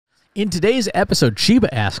In today's episode, Chiba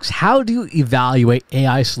asks, how do you evaluate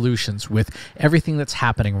AI solutions with everything that's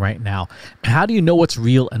happening right now? How do you know what's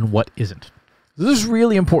real and what isn't? This is a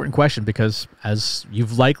really important question because, as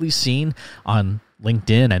you've likely seen on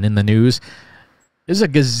LinkedIn and in the news, there's a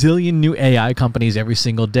gazillion new AI companies every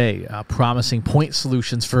single day promising point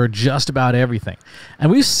solutions for just about everything. And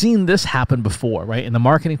we've seen this happen before, right? In the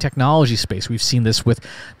marketing technology space, we've seen this with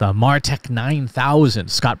the MarTech 9000,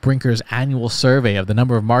 Scott Brinker's annual survey of the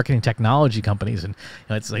number of marketing technology companies. And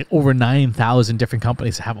it's like over 9,000 different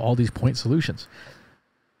companies that have all these point solutions.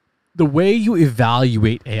 The way you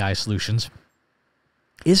evaluate AI solutions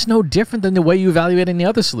is no different than the way you evaluate any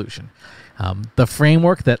other solution. The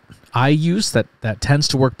framework that I use that tends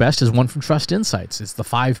to work best is one from Trust Insights. It's the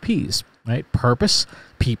 5 Ps, right? Purpose,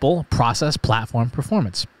 people, process, platform,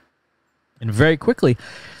 performance. And very quickly,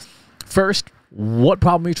 first, what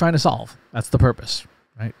problem are you trying to solve? That's the purpose,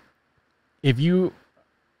 right? If you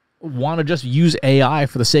want to just use AI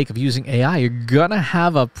for the sake of using AI, you're going to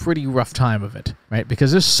have a pretty rough time of it, right?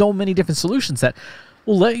 Because there's so many different solutions that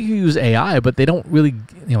will let you use AI, but they don't really,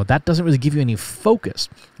 that doesn't really give you any focus.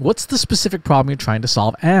 What's the specific problem you're trying to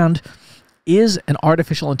solve? And is an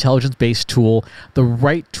artificial intelligence-based tool the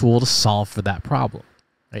right tool to solve for that problem?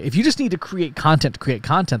 Right? If you just need to create content,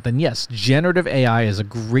 then yes, generative AI is a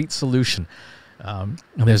great solution. And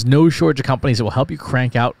there's no shortage of companies that will help you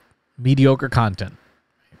crank out mediocre content.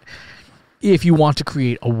 If you want to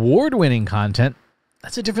create award-winning content,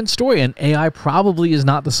 that's a different story, and AI probably is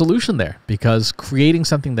not the solution there, because creating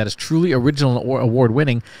something that is truly original or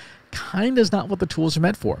award-winning kind of is not what the tools are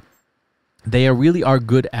meant for. They really are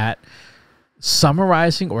good at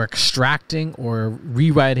summarizing or extracting or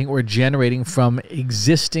rewriting or generating from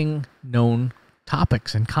existing known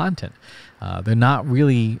topics and content. They're not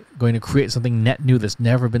really going to create something net new that's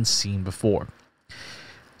never been seen before.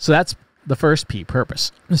 So that's the first P,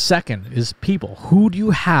 purpose. The second is people. Who do you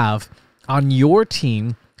have on your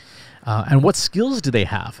team, and what skills do they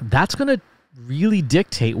have? That's going to really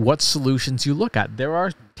dictate what solutions you look at. There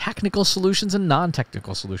are technical solutions and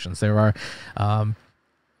non-technical solutions. There are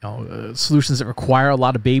solutions that require a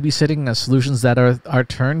lot of babysitting, and solutions that are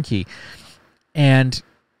turnkey. And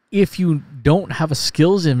if you don't have a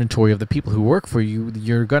skills inventory of the people who work for you,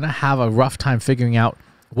 you're going to have a rough time figuring out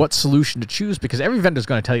what solution to choose, because every vendor is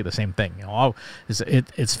going to tell you the same thing.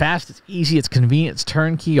 It's fast, it's easy, it's convenient, it's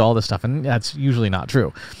turnkey, all this stuff, and that's usually not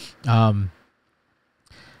true.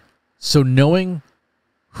 So knowing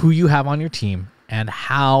who you have on your team and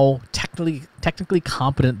how technically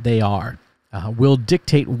competent they are will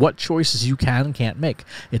dictate what choices you can and can't make.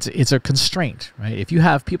 It's a constraint, right? If you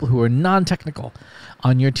have people who are non-technical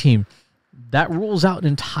on your team, that rules out an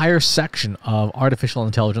entire section of artificial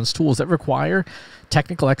intelligence tools that require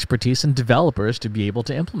technical expertise and developers to be able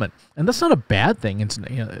to implement. And that's not a bad thing.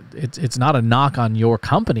 It's not a knock on your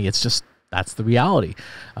company. It's just that's the reality.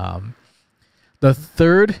 The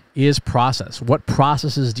third is process. What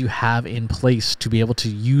processes do you have in place to be able to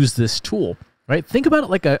use this tool? Right? Think about it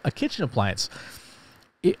like a kitchen appliance.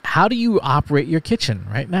 How do you operate your kitchen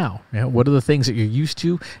right now? What are the things that you're used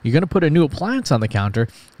to? You're going to put a new appliance on the counter.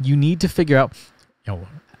 You need to figure out,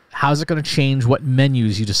 how's it going to change what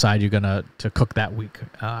menus you decide you're going to cook that week?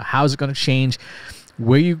 How's it going to change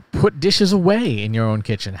where you put dishes away in your own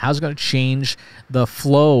kitchen? How's it going to change the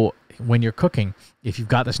flow when you're cooking? If you've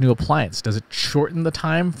got this new appliance, does it shorten the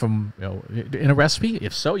time from in a recipe?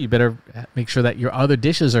 If so, you better make sure that your other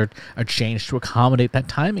dishes are changed to accommodate that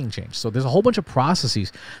timing change. So there's a whole bunch of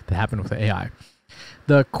processes that happen with AI.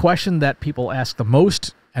 The question that people ask the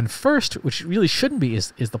most and first, which really shouldn't be,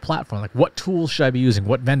 is the platform. Like, what tools should I be using?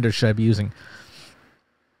 What vendors should I be using?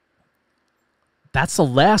 That's the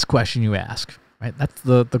last question you ask, right? That's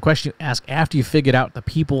the question you ask after you figured out the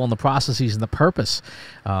people and the processes and the purpose.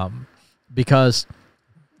 Because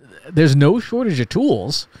there's no shortage of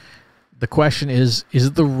tools. The question is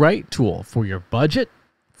it the right tool for your budget,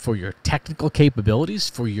 for your technical capabilities,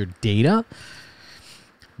 for your data?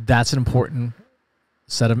 That's an important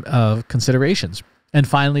set of considerations. And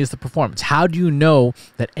finally is the performance. How do you know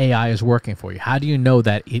that AI is working for you? How do you know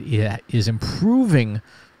that it is improving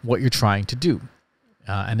what you're trying to do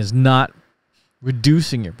and is not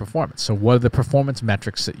reducing your performance? So what are the performance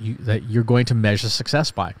metrics that you're going to measure success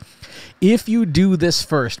by? If you do this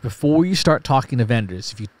first before you start talking to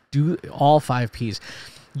vendors, if you do all 5 Ps,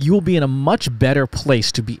 you will be in a much better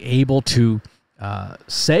place to be able to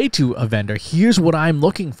say to a vendor, here's what I'm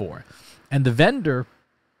looking for. And the vendor,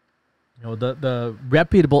 the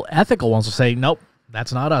reputable ethical ones will say, nope,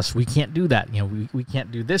 that's not us. We can't do that. We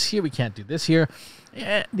can't do this here. We can't do this here.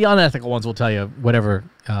 The unethical ones will tell you whatever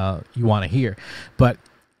you want to hear. But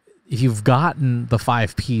if you've gotten the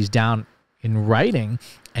 5 Ps down in writing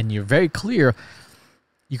and you're very clear,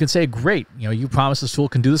 you can say, great, you promise this tool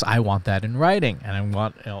can do this. I want that in writing. And I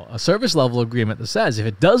want a service level agreement that says if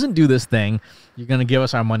it doesn't do this thing, you're going to give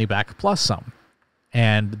us our money back plus some.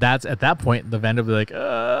 And that's at that point, the vendor will be like,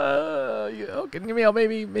 can you give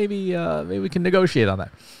me, maybe we can negotiate on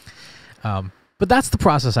that. But that's the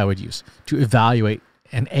process I would use to evaluate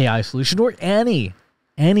an AI solution or any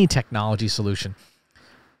technology solution.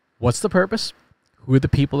 What's the purpose? Who are the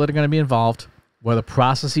people that are going to be involved? What are the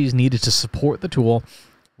processes needed to support the tool?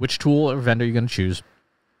 Which tool or vendor you're going to choose?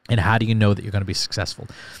 And how do you know that you're going to be successful?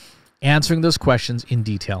 Answering those questions in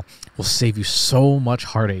detail will save you so much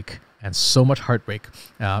heartache and so much heartbreak,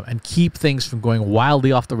 and keep things from going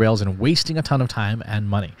wildly off the rails and wasting a ton of time and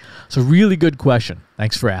money. So really good question.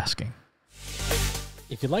 Thanks for asking.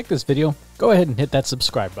 If you like this video, go ahead and hit that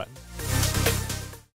subscribe button.